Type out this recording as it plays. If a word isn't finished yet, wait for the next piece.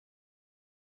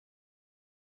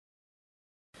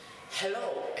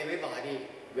Hello everybody,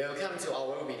 welcome to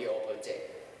our video project.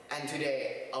 And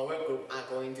today our group are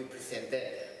going to present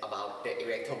about the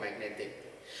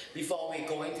electromagnetic. Before we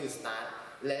going to start,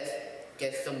 let's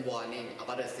get some warning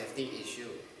about the safety issue.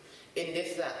 In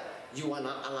this lab, you are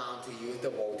not allowed to use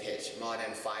the voltage more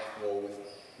than 5 volts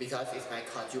because it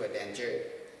might cause you a danger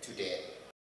to death.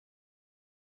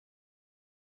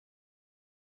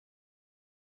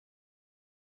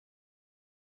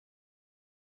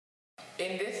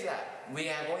 In this lab, we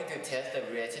are going to test the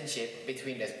relationship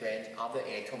between the strength of the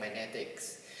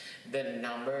electromagnetics, the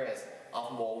numbers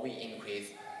of volts we increase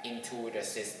into the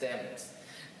systems,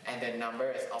 and the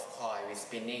numbers of coils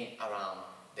spinning around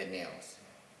the nails.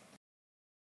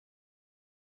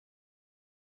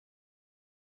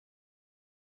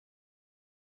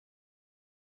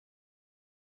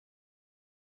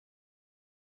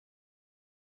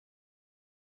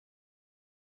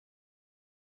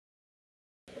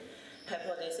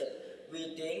 Hypothesis.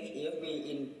 We think if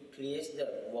we increase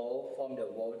the volt from the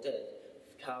voltage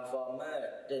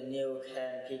transformer, the nail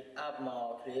can pick up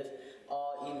more clips,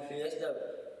 or increase the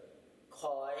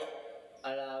coil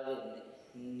around the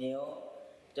nail,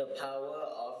 the power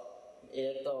of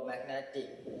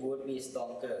electromagnetic would be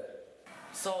stronger.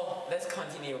 So let's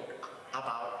continue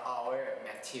about our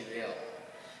material.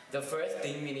 The first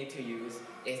thing we need to use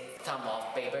is some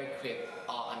of paper clip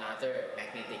or another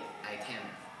magnetic item.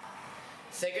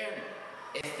 Second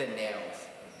is the nails.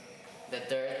 The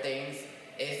third thing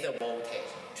is the voltage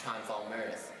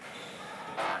transformers.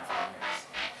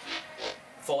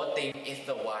 Fourth thing is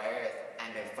the wires,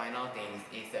 and the final thing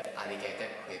is the alligator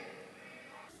clip.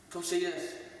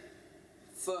 Procedures.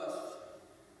 First,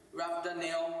 wrap the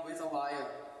nail with a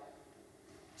wire.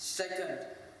 Second,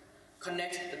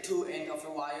 connect the two ends of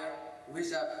the wire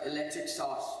with an electric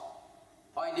source,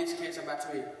 or in this case a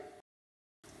battery.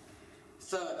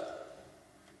 Third,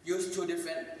 use two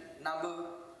different number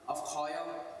of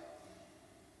coil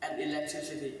and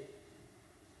electricity.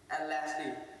 And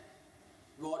lastly,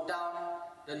 write down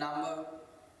the number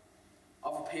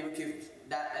of paper clips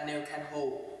that a nail can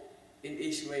hold in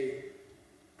each way.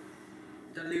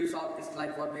 The result is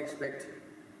like what we expect.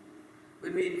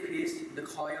 When we increase the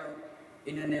coil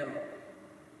in the nail,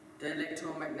 the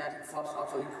electromagnetic force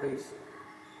also increases.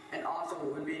 And also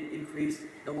when we increase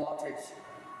the voltage,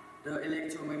 the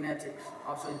electromagnetics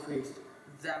also increase.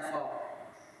 Therefore,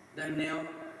 the nail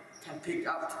can pick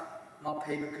up more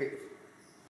paper clips.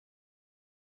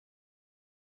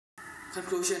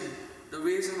 Conclusion. The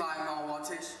reason why more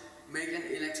voltage makes an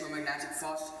electromagnetic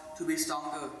force to be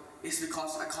stronger is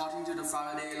because according to the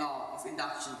Faraday law of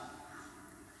induction,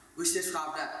 which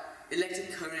describes that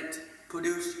electric current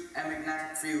produces a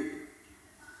magnetic field.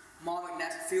 More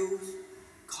magnetic fields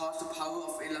cause the power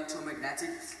of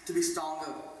electromagnetics to be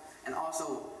stronger and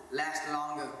also last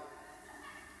longer.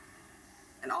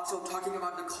 And also talking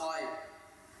about the coil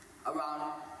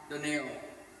around the nail.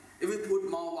 If we put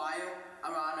more wire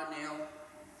around the nail,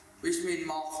 which means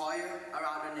more coil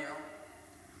around the nail,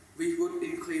 we would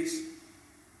increase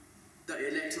the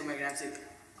electromagnetic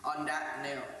on that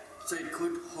nail, so it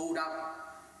could hold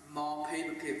up more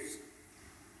paper clips.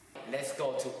 Let's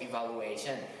go to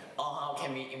evaluation, or how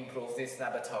can we improve this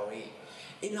laboratory.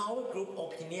 In our group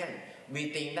opinion, we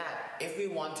think that if we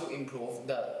want to improve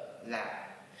the lab,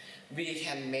 we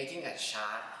can making a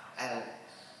chart and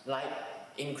like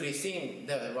increasing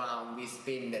the round we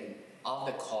spin of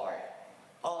the coil,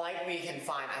 or like we can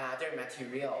find another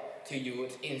material to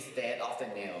use instead of the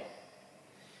nail,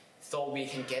 so we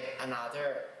can get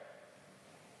another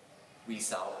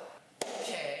result.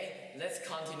 Okay, let's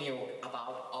continue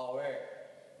about our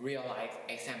real life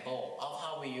example of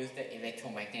how we use the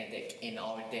electromagnetic in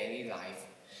our daily life.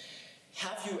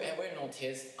 Have you ever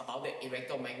noticed about the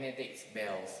electromagnetic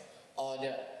bells or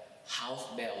the house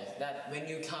bells, that when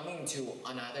you come into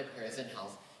another person's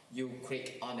house, you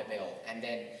click on the bell and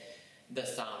then the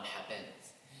sound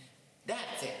happens?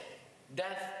 That's it.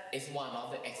 That is one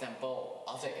of the examples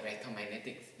of the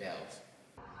electromagnetic bells.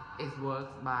 It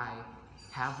works by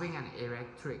having an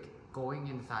electric going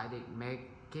inside it,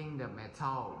 making the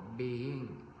metal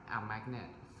being a magnet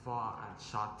for a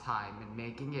short time and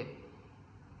making it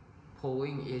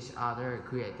pulling each other,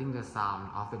 creating the sound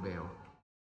of the bell.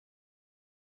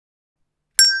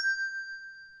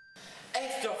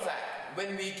 Extra fact,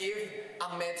 when we give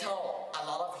a metal a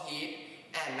lot of heat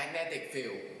and magnetic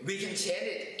field, we can change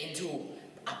it into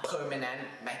a permanent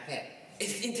magnet.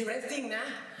 It's interesting, nah?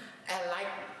 And like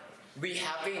we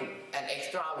having an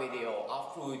extra video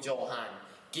of Fru Johan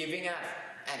giving us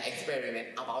an experiment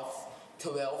about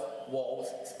 12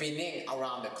 volts spinning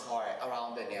around the coil,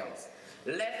 around the nails.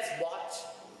 Let's watch.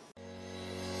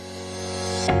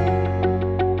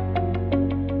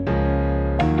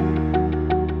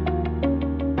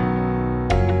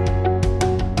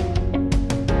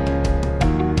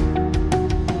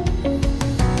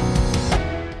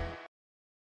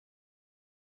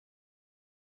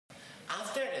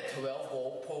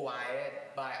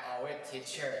 by our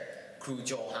teacher, Kru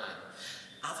Johan.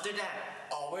 After that,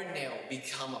 our nail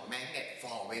become a magnet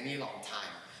for a very long time.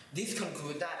 This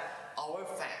concludes that our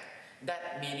fact,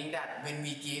 that meaning that when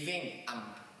we giving a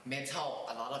metal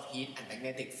a lot of heat and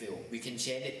magnetic field, we can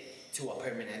change it to a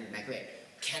permanent magnet,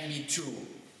 can be true.